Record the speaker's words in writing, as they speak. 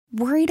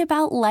Worried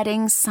about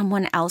letting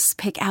someone else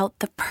pick out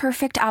the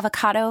perfect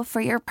avocado for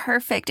your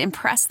perfect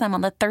impress them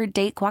on the third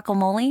date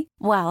guacamole?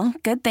 Well,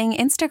 good thing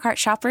Instacart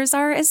shoppers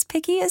are as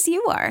picky as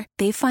you are.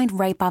 They find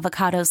ripe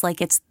avocados like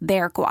it's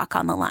their guac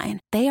on the line.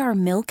 They are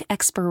milk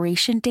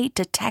expiration date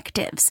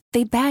detectives.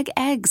 They bag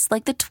eggs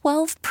like the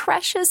 12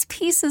 precious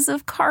pieces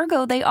of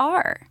cargo they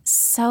are.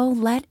 So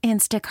let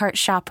Instacart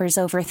shoppers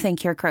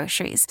overthink your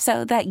groceries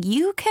so that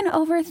you can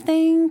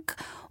overthink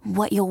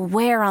what you'll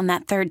wear on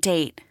that third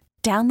date.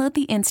 Download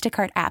the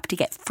Instacart app to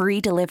get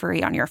free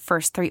delivery on your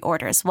first 3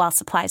 orders while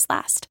supplies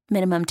last.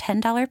 Minimum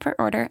 $10 per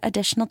order.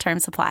 Additional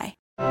terms apply.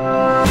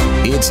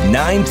 It's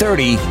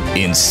 930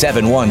 in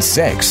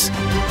 716.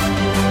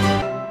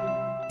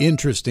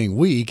 Interesting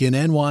week in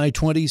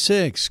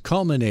NY27,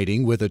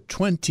 culminating with a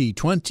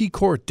 2020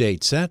 court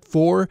date set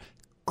for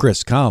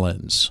Chris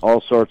Collins.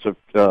 All sorts of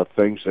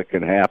things that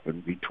can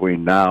happen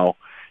between now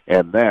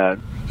and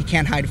then. He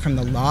can't hide from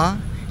the law.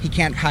 He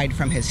can't hide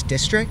from his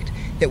district,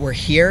 that we're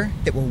here,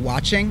 that we're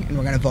watching, and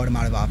we're going to vote him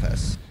out of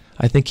office.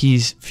 I think he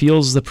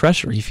feels the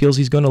pressure. He feels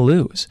he's going to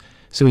lose.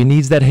 So he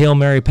needs that Hail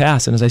Mary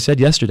pass. And as I said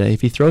yesterday,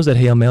 if he throws that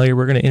Hail Mary,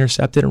 we're going to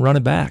intercept it and run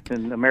it back.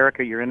 In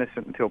America, you're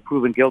innocent until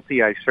proven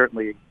guilty. I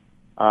certainly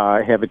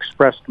have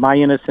expressed my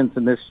innocence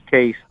in this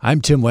case.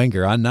 I'm Tim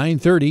Wenger on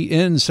 930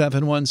 in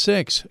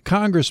 716.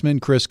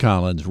 Congressman Chris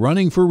Collins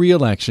running for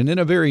re-election in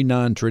a very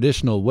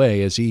non-traditional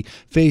way as he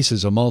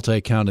faces a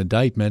multi-count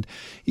indictment.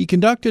 He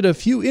conducted a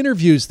few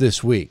interviews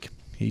this week.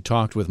 He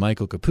talked with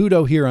Michael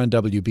Caputo here on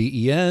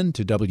WBEN,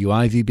 to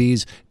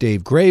WIVB's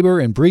Dave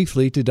Graber, and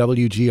briefly to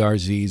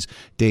WGRZ's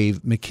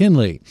Dave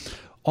McKinley.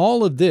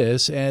 All of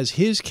this as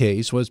his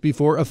case was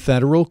before a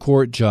federal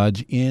court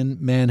judge in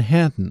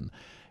Manhattan.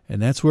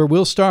 And that's where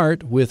we'll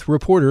start with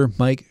reporter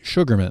Mike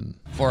Sugarman.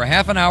 For a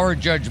half an hour,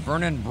 Judge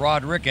Vernon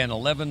Broderick and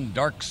 11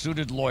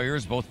 dark-suited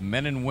lawyers, both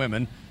men and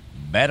women,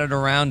 batted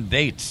around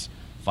dates.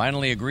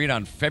 Finally agreed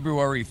on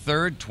February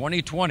 3rd,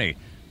 2020.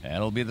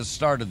 That'll be the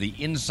start of the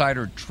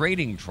insider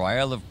trading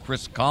trial of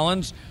Chris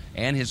Collins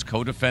and his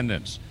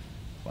co-defendants.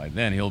 By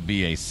then, he'll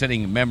be a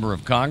sitting member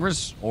of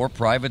Congress or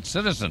private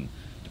citizen,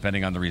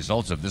 depending on the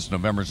results of this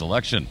November's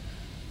election.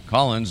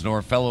 Collins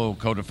nor fellow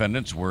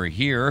co-defendants were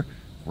here,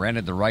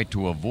 granted the right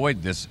to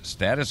avoid this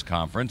status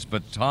conference,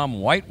 but Tom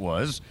White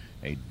was,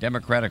 a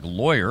Democratic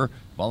lawyer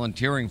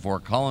volunteering for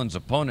Collins'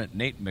 opponent,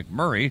 Nate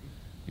McMurray.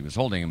 He was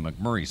holding a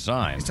McMurray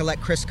sign. Is to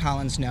let Chris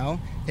Collins know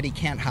that he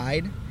can't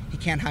hide. He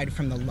can't hide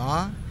from the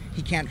law.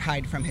 He can't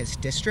hide from his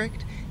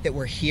district, that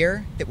we're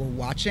here, that we're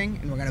watching,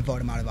 and we're going to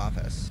vote him out of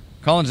office.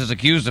 Collins is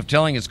accused of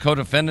telling his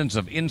co-defendants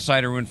of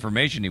insider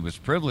information he was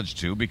privileged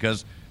to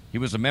because he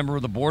was a member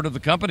of the board of the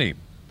company.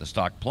 The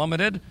stock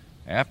plummeted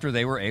after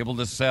they were able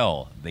to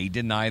sell. They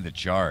deny the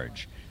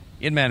charge.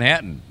 In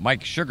Manhattan,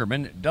 Mike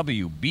Sugarman,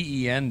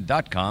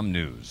 WBEN.com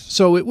News.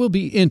 So it will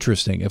be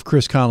interesting if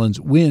Chris Collins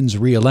wins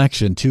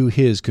re-election to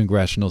his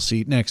congressional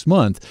seat next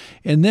month.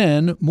 And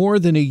then, more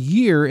than a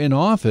year in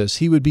office,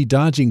 he would be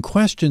dodging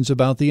questions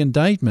about the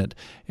indictment.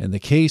 And the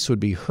case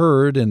would be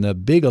heard in the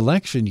big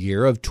election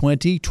year of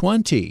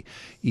 2020.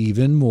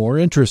 Even more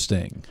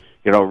interesting.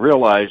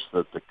 Realize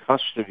that the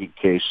custody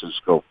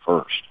cases go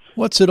first.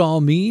 What's it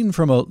all mean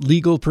from a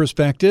legal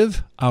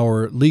perspective?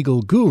 Our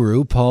legal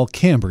guru, Paul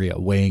Cambria,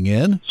 weighing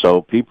in.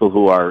 So people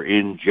who are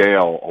in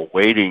jail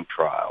awaiting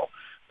trial,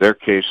 their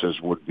cases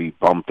would be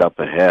bumped up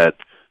ahead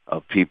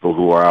of people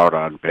who are out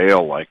on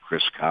bail like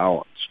Chris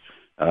Collins.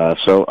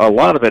 So a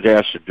lot of it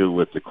has to do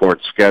with the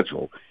court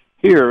schedule.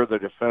 Here, the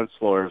defense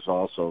lawyers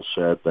also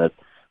said that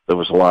there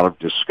was a lot of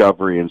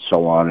discovery and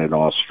so on in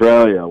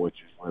Australia, which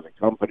is where the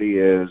company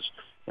is,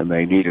 and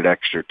they needed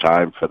extra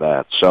time for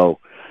that. So,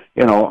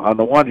 on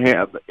the one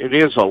hand, it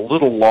is a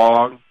little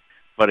long,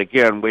 but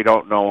again, we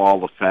don't know all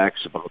the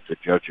facts about the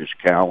judge's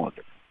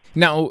calendar.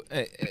 Now,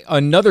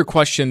 another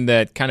question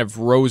that kind of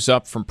rose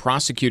up from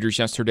prosecutors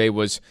yesterday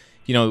was,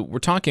 we're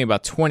talking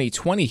about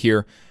 2020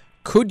 here.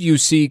 Could you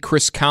see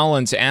Chris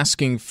Collins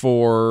asking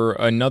for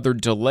another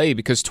delay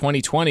because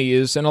 2020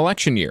 is an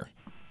election year?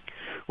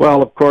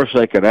 Well, of course,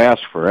 they can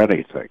ask for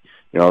anything.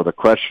 The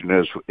question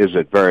is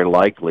it very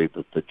likely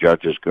that the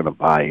judge is going to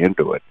buy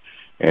into it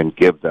and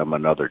give them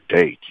another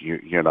date?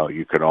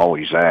 You can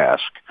always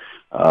ask,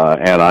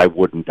 and I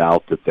wouldn't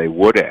doubt that they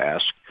would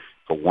ask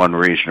for one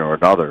reason or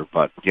another,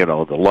 but,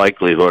 the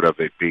likelihood of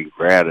it being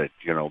granted,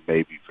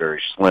 may be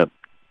very slim.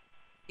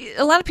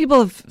 A lot of people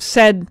have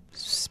said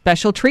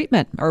special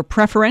treatment or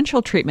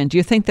preferential treatment. Do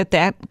you think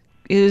that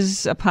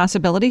is a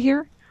possibility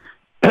here?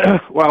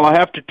 Well, I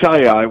have to tell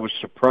you, I was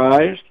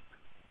surprised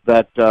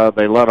that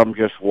they let him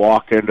just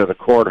walk into the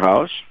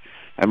courthouse.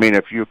 I mean,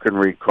 if you can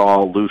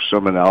recall, Lou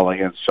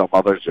Simonelli and some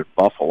others at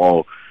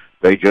Buffalo,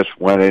 they just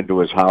went into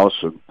his house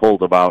and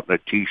pulled him out in a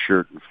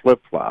T-shirt and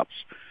flip-flops.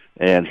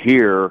 And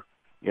here,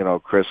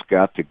 Chris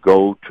got to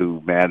go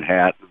to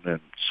Manhattan and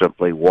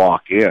simply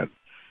walk in.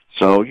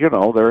 So,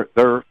 there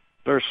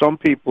are some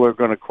people who are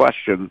going to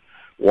question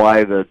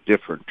why the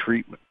different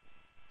treatment.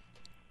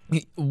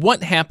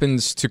 What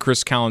happens to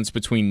Chris Collins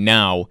between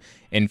now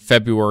and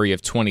February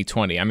of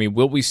 2020? I mean,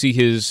 will we see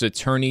his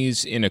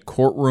attorneys in a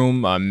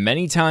courtroom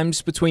many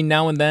times between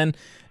now and then?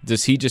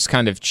 Does he just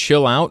kind of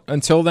chill out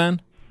until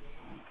then?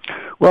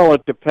 Well,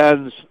 it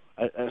depends.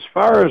 As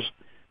far as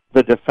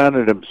the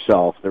defendant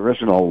himself, there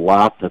isn't a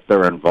lot that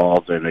they're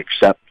involved in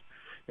except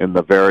in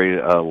the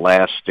very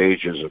last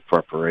stages of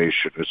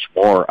preparation. It's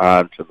more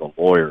on to the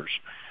lawyers.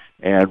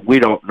 And we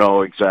don't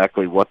know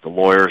exactly what the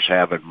lawyers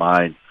have in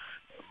mind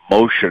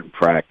motion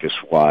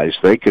practice-wise.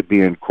 They could be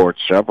in court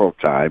several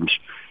times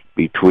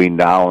between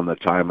now and the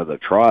time of the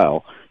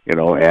trial,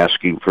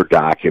 asking for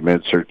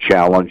documents or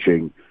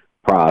challenging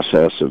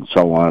process and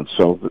so on.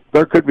 So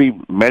there could be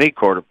many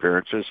court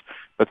appearances,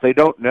 but they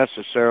don't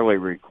necessarily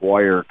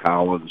require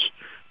Collins'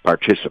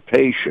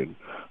 participation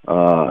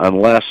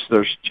unless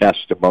there's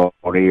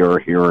testimony or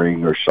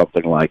hearing or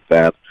something like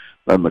that.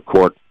 Then the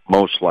court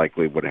most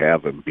likely would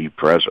have him be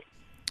present.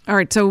 All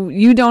right, so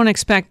you don't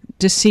expect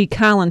to see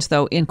Collins,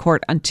 though, in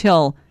court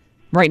until,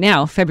 right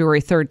now,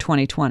 February 3rd,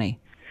 2020.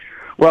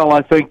 Well,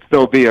 I think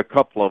there'll be a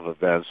couple of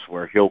events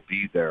where he'll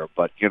be there,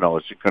 but,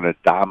 is it going to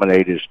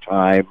dominate his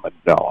time?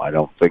 No, I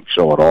don't think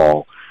so at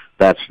all.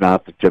 That's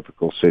not the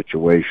typical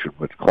situation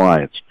with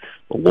clients.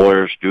 The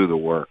lawyers do the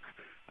work.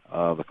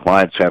 The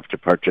clients have to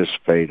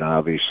participate,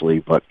 obviously,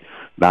 but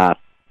not,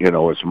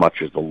 as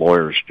much as the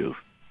lawyers do.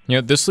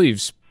 This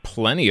leaves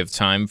plenty of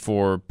time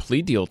for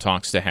plea deal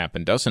talks to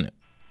happen, doesn't it?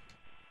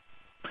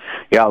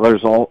 Yeah,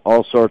 there's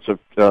all sorts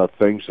of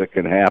things that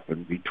can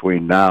happen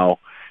between now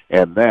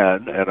and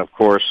then. And, of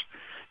course,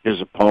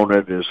 his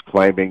opponent is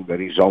claiming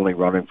that he's only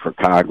running for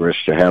Congress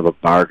to have a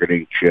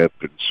bargaining chip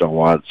and so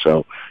on.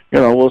 So,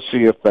 we'll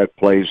see if that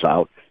plays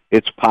out.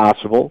 It's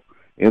possible.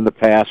 In the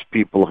past,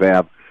 people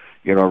have,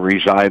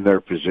 resigned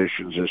their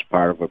positions as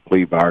part of a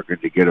plea bargain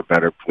to get a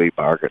better plea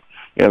bargain.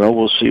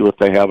 We'll see what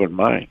they have in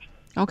mind.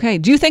 Okay.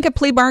 Do you think a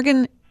plea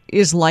bargain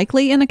is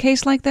likely in a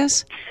case like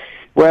this?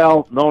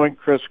 Well, knowing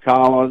Chris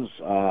Collins,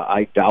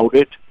 I doubt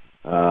it.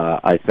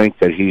 I think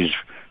that he's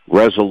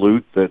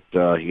resolute that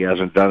he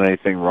hasn't done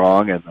anything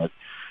wrong and that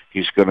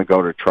he's going to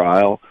go to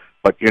trial.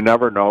 But you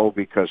never know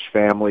because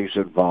family's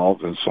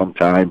involved, and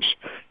sometimes,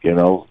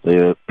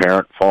 the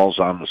parent falls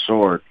on the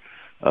sword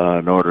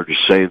in order to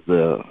save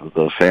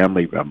the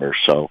family member.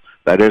 So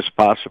that is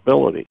a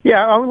possibility.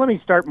 Yeah, let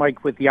me start,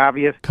 Mike, with the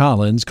obvious.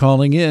 Collins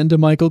calling in to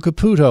Michael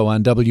Caputo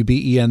on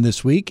WBEN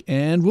this week,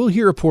 and we'll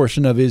hear a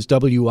portion of his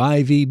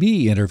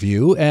WIVB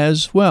interview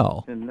as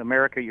well. In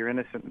America, you're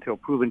innocent until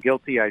proven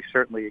guilty. I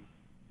certainly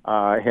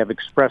have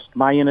expressed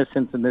my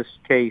innocence in this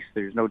case.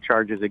 There's no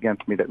charges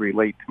against me that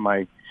relate to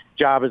my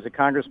job as a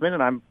congressman,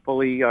 and I'm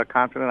fully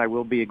confident I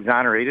will be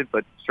exonerated,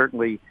 but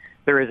certainly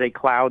there is a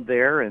cloud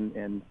there,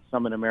 and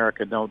some in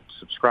America don't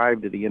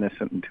subscribe to the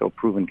innocent until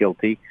proven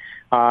guilty.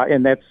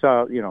 And that's,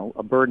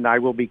 a burden I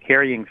will be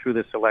carrying through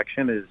this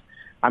election is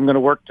I'm going to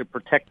work to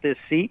protect this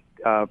seat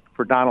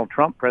for Donald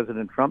Trump,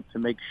 President Trump, to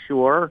make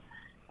sure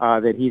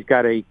that he's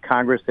got a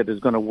Congress that is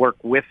going to work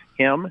with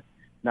him,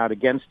 not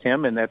against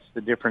him. And that's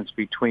the difference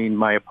between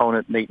my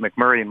opponent, Nate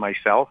McMurray, and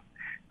myself.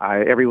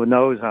 Everyone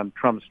knows I'm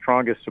Trump's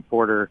strongest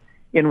supporter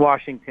in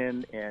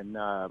Washington, and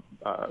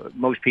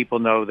most people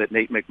know that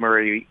Nate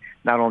McMurray,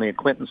 not only a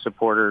Clinton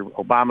supporter,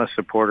 Obama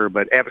supporter,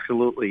 but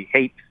absolutely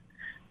hates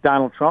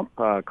Donald Trump,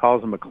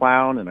 calls him a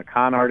clown and a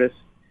con artist.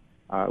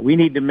 We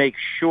need to make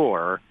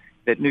sure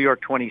that New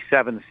York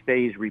 27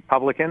 stays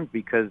Republican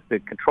because the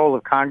control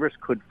of Congress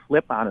could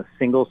flip on a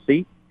single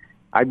seat.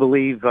 I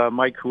believe,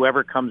 Mike,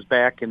 whoever comes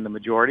back in the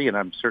majority, and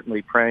I'm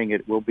certainly praying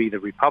it will be the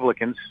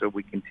Republicans, so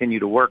we continue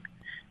to work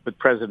with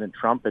President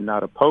Trump and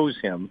not oppose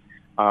him.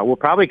 We'll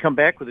probably come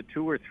back with a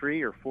 2 or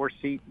 3 or 4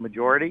 seat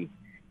majority,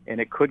 and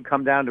it could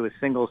come down to a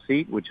single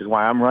seat, which is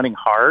why I'm running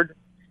hard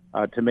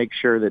to make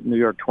sure that New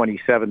York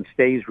 27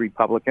 stays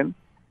Republican.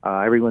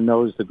 Everyone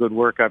knows the good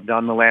work I've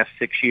done the last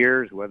 6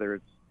 years, whether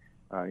it's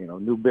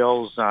new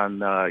bills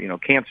on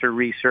cancer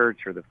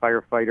research or the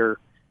firefighter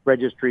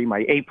registry,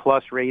 my A+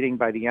 rating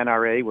by the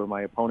NRA, where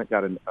my opponent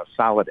got a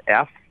solid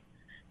F.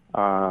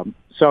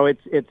 So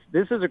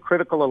this is a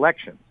critical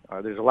election.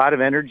 There's a lot of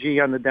energy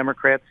on the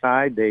Democrat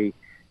side. They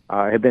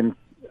have been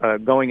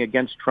going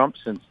against Trump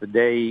since the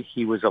day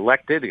he was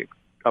elected. It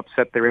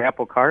upset their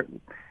apple cart.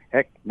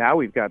 Heck, now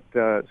we've got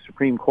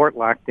Supreme Court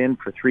locked in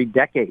for 3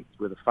 decades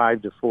with a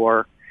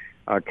 5-4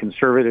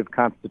 conservative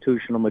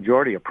constitutional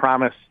majority, a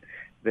promise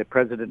that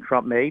President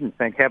Trump made, and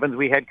thank heavens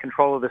we had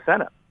control of the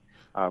Senate.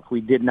 If we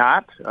did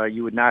not,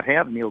 you would not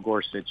have Neil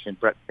Gorsuch and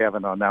Brett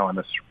Kavanaugh now on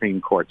the Supreme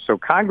Court. So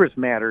Congress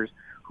matters.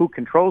 Who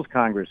controls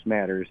Congress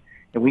matters.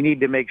 And we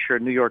need to make sure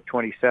New York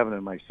 27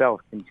 and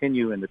myself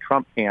continue in the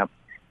Trump camp.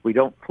 We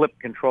don't flip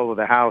control of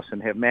the House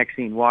and have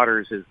Maxine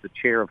Waters as the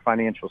chair of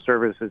Financial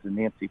Services and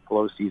Nancy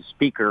Pelosi as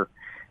Speaker,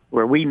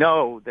 where we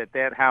know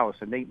that House,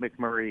 a Nate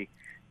McMurray,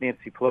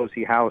 Nancy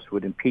Pelosi House,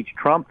 would impeach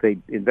Trump.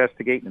 They'd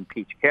investigate and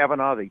impeach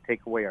Kavanaugh. They'd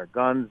take away our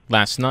guns.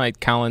 Last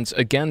night, Collins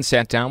again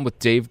sat down with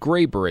Dave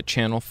Graber at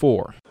Channel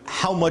 4.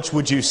 How much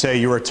would you say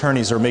your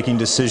attorneys are making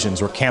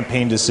decisions or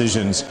campaign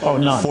decisions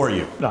none. for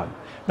you? None.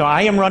 No,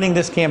 I am running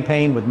this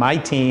campaign with my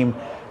team.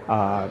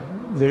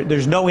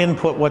 There's no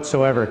input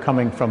whatsoever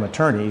coming from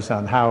attorneys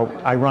on how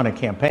I run a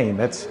campaign.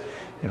 That's,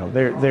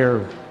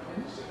 they're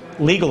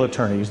legal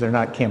attorneys. They're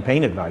not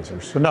campaign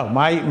advisors. So no,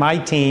 my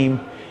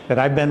team that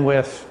I've been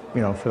with,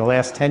 for the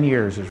last 10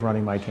 years is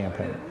running my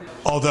campaign.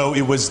 Although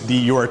it was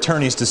your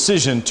attorney's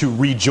decision to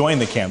rejoin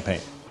the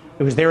campaign.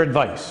 It was their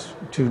advice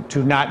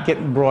to not get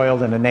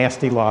embroiled in a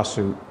nasty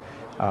lawsuit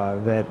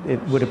that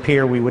it would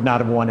appear we would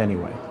not have won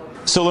anyway.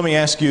 So let me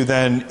ask you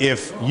then,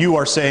 if you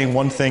are saying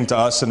one thing to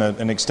us in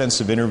an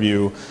extensive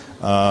interview,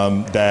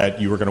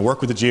 that you were going to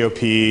work with the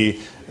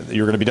GOP, that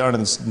you were going to be done on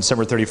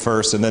December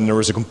 31st, and then there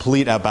was a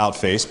complete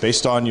about-face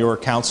based on your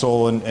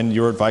counsel and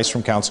your advice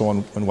from counsel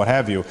and what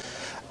have you,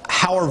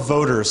 how are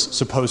voters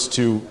supposed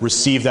to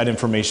receive that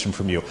information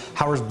from you?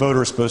 How are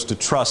voters supposed to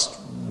trust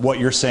what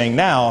you're saying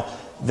now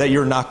that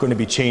you're not going to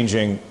be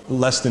changing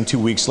less than 2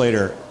 weeks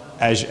later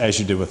as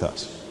you did with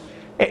us?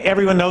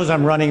 Everyone knows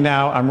I'm running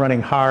now. I'm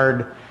running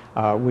hard.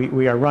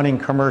 We are running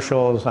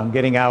commercials. I'm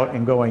getting out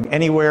and going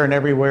anywhere and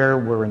everywhere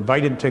we're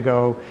invited to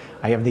go.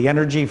 I have the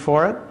energy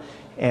for it,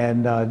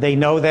 and they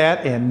know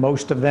that, and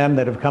most of them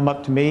that have come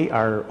up to me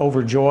are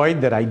overjoyed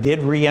that I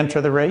did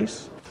re-enter the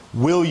race.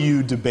 Will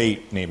you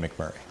debate Nate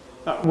McMurray?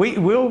 We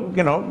will,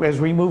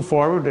 as we move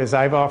forward, as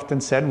I've often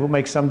said, we'll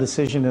make some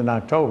decision in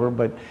October,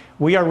 but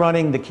we are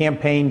running the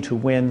campaign to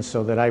win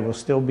so that I will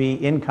still be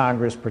in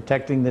Congress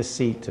protecting this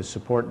seat to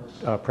support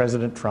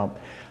President Trump.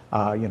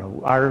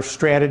 Our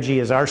strategy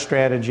is our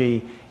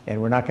strategy,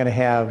 and we're not going to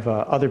have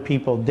other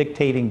people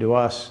dictating to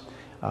us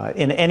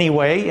in any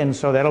way, and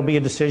so that'll be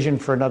a decision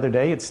for another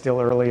day. It's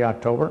still early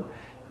October,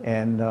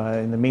 and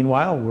in the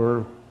meanwhile,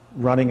 we're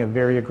running a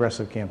very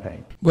aggressive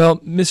campaign. Well,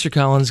 Mr.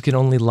 Collins can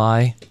only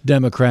lie.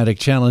 Democratic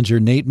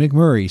challenger Nate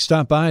McMurray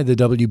stopped by the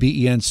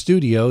WBEN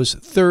studios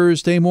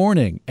Thursday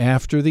morning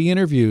after the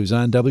interviews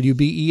on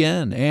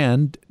WBEN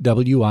and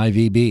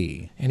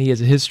WIVB. And he has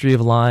a history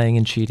of lying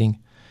and cheating.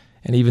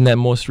 And even that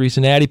most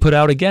recent ad he put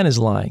out again is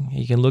lying.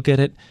 You can look at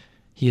it.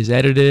 He has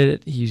edited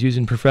it. He's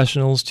using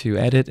professionals to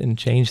edit and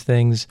change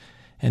things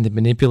and to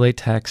manipulate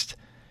text.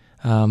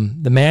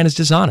 The man is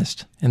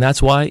dishonest, and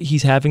that's why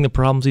he's having the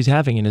problems he's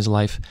having in his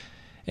life.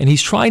 And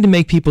he's trying to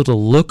make people to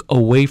look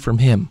away from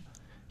him.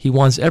 He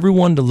wants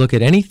everyone to look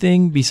at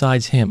anything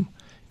besides him,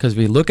 because if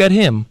we look at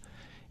him,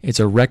 it's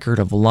a record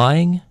of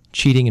lying,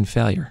 cheating, and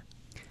failure.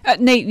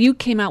 Nate, you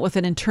came out with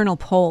an internal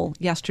poll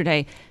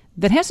yesterday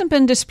that hasn't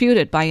been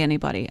disputed by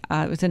anybody.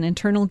 It was an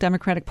internal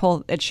Democratic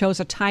poll that shows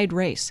a tied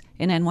race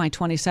in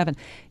NY27.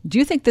 Do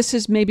you think this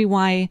is maybe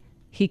why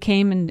he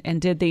came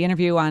and did the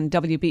interview on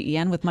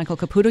WBEN with Michael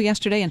Caputo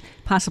yesterday and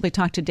possibly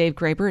talked to Dave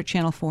Graber at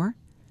Channel 4?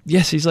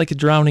 Yes, he's like a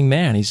drowning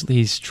man.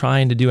 He's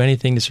trying to do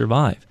anything to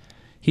survive.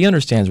 He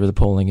understands where the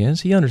polling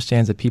is. He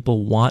understands that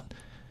people want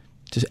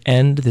to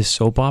end this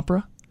soap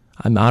opera.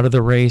 I'm out of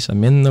the race.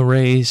 I'm in the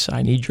race.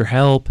 I need your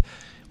help.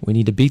 We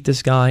need to beat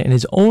this guy. And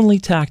his only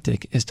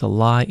tactic is to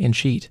lie and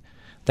cheat.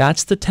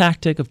 That's the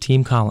tactic of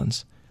Team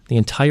Collins, the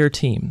entire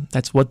team.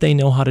 That's what they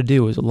know how to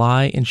do, is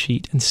lie and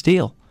cheat and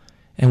steal.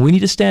 And we need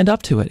to stand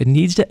up to it. It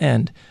needs to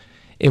end.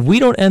 If we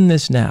don't end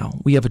this now,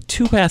 we have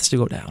two paths to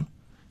go down.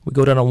 We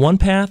go down on one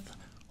path,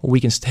 or we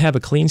can have a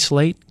clean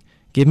slate.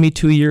 Give me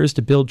 2 years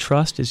to build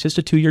trust. It's just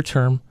a 2-year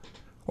term.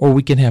 Or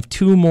we can have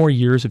 2 more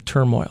years of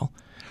turmoil.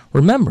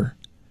 Remember,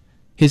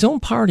 his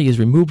own party has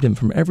removed him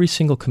from every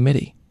single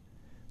committee.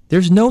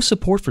 There's no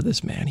support for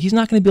this man. He's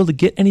not going to be able to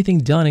get anything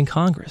done in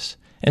Congress.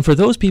 And for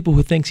those people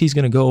who think he's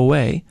going to go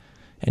away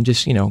and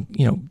just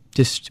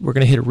we're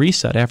going to hit a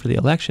reset after the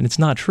election, it's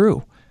not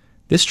true.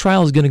 This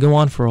trial is going to go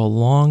on for a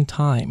long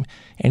time,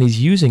 and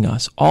he's using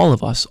us,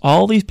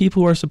 all these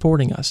people who are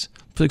supporting us,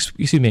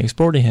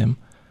 supporting him,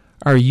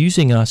 are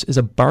using us as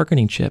a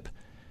bargaining chip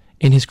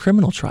in his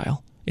criminal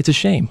trial. It's a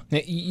shame. Now,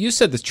 you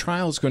said the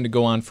trial is going to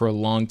go on for a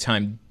long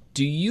time.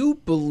 Do you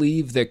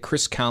believe that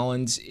Chris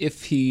Collins,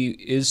 if he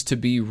is to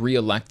be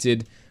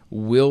reelected,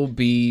 will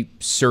be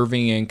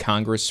serving in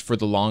Congress for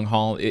the long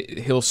haul?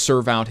 He'll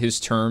serve out his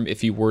term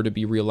if he were to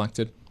be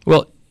reelected?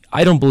 Well,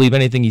 I don't believe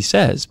anything he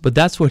says, but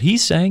that's what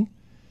he's saying.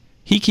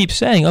 He keeps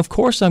saying, of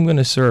course I'm going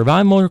to serve.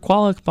 I'm more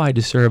qualified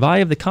to serve. I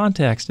have the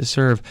contacts to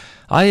serve.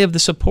 I have the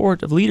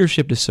support of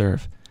leadership to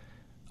serve.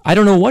 I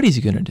don't know what he's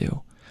going to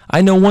do.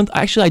 I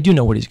do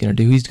know what he's going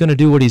to do. He's going to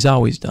do what he's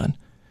always done.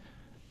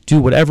 Do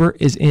whatever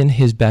is in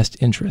his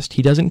best interest.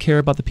 He doesn't care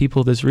about the people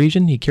of this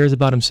region. He cares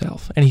about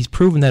himself. And he's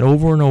proven that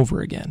over and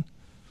over again.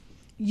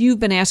 You've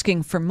been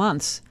asking for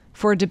months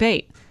for a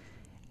debate.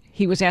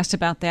 He was asked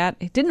about that.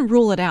 He didn't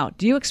rule it out.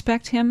 Do you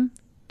expect him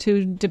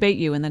to debate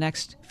you in the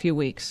next few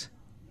weeks?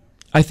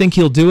 I think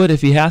he'll do it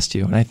if he has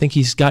to, and I think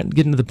he's getting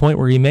to the point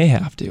where he may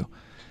have to.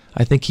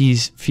 I think he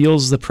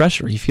feels the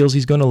pressure. He feels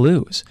he's going to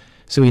lose.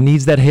 So he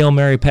needs that Hail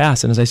Mary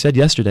pass, and as I said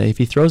yesterday, if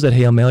he throws that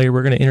Hail Mary,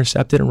 we're going to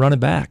intercept it and run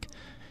it back.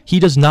 He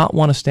does not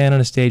want to stand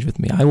on a stage with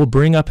me. I will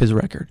bring up his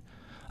record.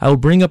 I will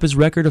bring up his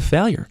record of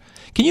failure.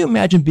 Can you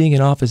imagine being in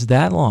office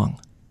that long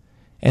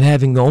and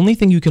having the only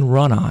thing you can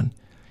run on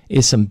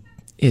is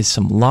is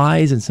some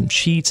lies and some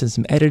cheats and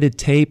some edited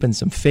tape and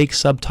some fake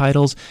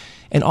subtitles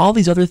and all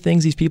these other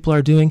things these people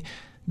are doing.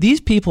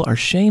 These people are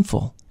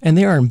shameful, and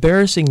they are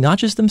embarrassing not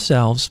just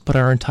themselves, but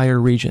our entire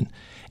region.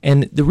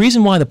 And the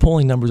reason why the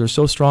polling numbers are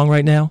so strong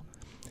right now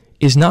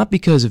is not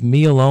because of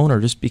me alone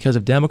or just because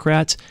of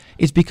Democrats.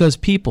 It's because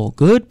people,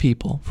 good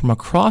people from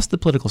across the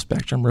political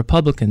spectrum,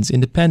 Republicans,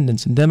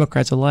 independents, and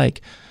Democrats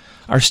alike,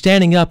 are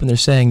standing up and they're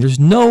saying there's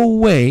no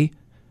way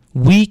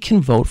we can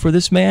vote for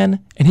this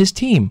man and his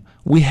team.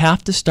 We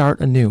have to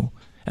start anew.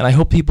 And I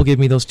hope people give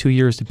me those 2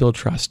 years to build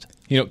trust.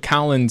 You know,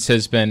 Collins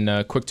has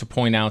been quick to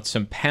point out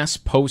some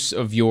past posts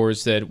of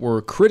yours that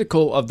were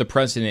critical of the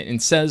president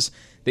and says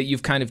that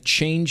you've kind of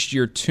changed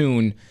your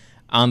tune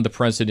on the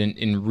president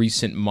in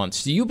recent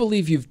months. Do you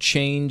believe you've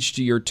changed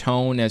your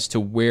tone as to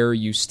where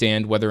you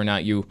stand, whether or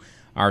not you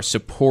are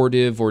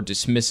supportive or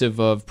dismissive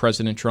of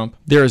President Trump?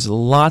 There's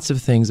lots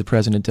of things the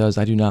president does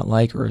I do not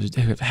like or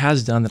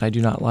has done that I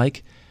do not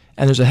like.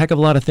 And there's a heck of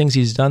a lot of things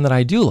he's done that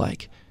I do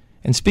like.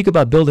 And speak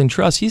about building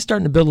trust. He's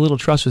starting to build a little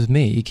trust with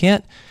me. You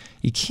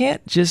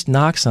can't just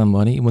knock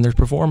somebody when their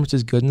performance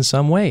is good in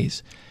some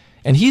ways.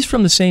 And he's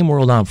from the same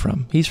world I'm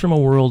from. He's from a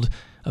world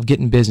of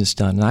getting business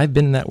done. And I've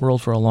been in that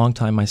world for a long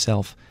time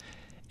myself.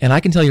 And I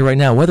can tell you right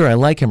now, whether I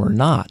like him or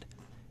not,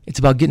 it's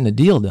about getting a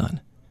deal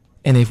done.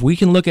 And if we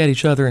can look at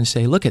each other and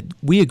say,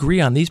 we agree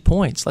on these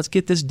points, let's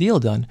get this deal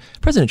done.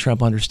 President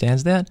Trump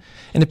understands that.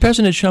 And if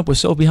President Trump was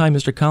so behind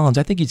Mr. Collins,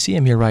 I think you'd see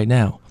him here right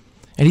now.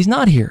 And he's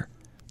not here.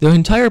 The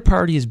entire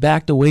party is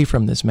backed away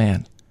from this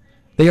man.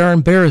 They are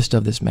embarrassed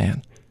of this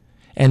man.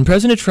 And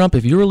President Trump,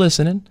 if you're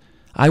listening,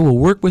 I will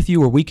work with you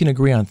where we can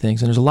agree on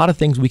things. And there's a lot of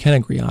things we can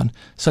agree on,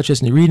 such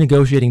as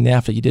renegotiating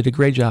NAFTA. You did a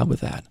great job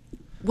with that.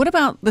 What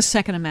about the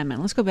Second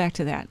Amendment? Let's go back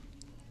to that.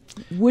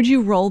 Would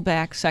you roll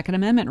back Second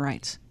Amendment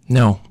rights?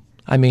 No.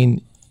 I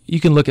mean, you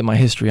can look at my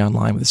history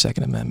online with the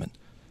Second Amendment.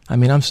 I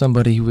mean, I'm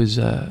somebody who was,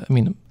 I've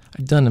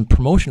done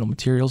promotional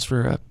materials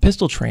for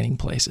pistol training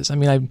places. I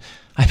mean,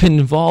 I've been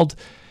involved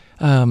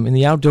in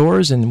the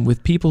outdoors and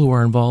with people who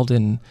are involved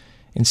in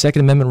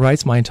Second Amendment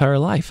rights my entire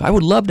life. I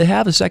would love to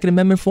have a Second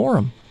Amendment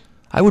forum.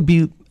 I would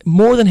be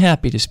more than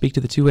happy to speak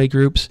to the 2A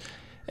groups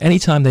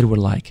anytime they would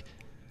like.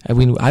 I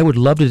mean, I would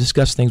love to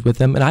discuss things with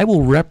them, and I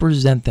will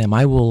represent them.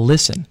 I will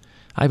listen.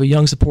 I have a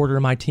young supporter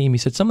on my team. He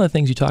said, some of the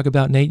things you talk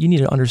about, Nate, you need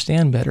to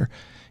understand better.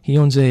 He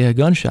owns a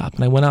gun shop,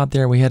 and I went out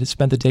there and we had to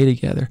spend the day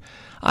together.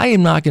 I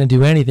am not going to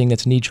do anything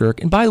that's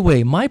knee-jerk. And by the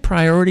way, my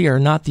priority are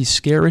not these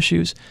scare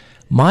issues.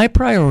 My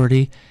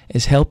priority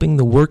is helping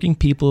the working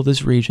people of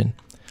this region.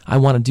 I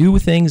want to do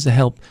things to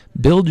help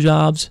build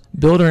jobs,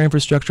 build our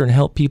infrastructure, and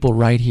help people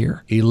right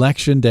here.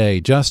 Election Day,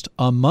 just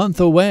a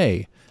month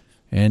away,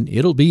 and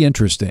it'll be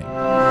interesting.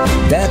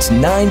 That's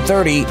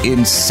 930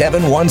 in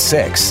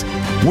 716.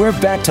 We're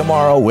back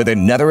tomorrow with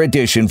another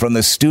edition from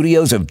the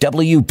studios of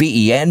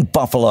WBEN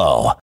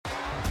Buffalo.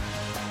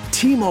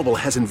 T-Mobile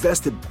has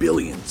invested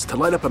billions to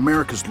light up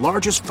America's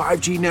largest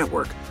 5G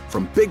network,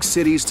 from big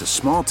cities to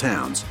small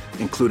towns,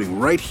 including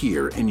right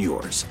here in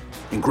yours.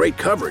 And great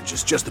coverage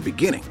is just the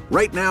beginning.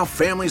 Right now,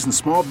 families and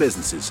small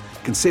businesses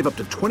can save up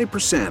to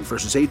 20%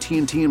 versus AT&T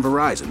and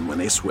Verizon when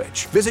they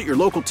switch. Visit your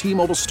local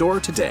T-Mobile store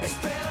today.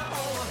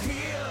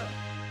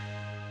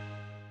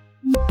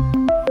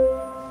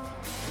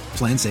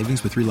 Plan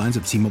savings with 3 lines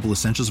of T-Mobile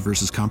Essentials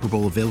versus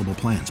comparable available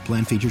plans.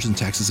 Plan features and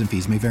taxes and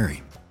fees may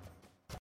vary.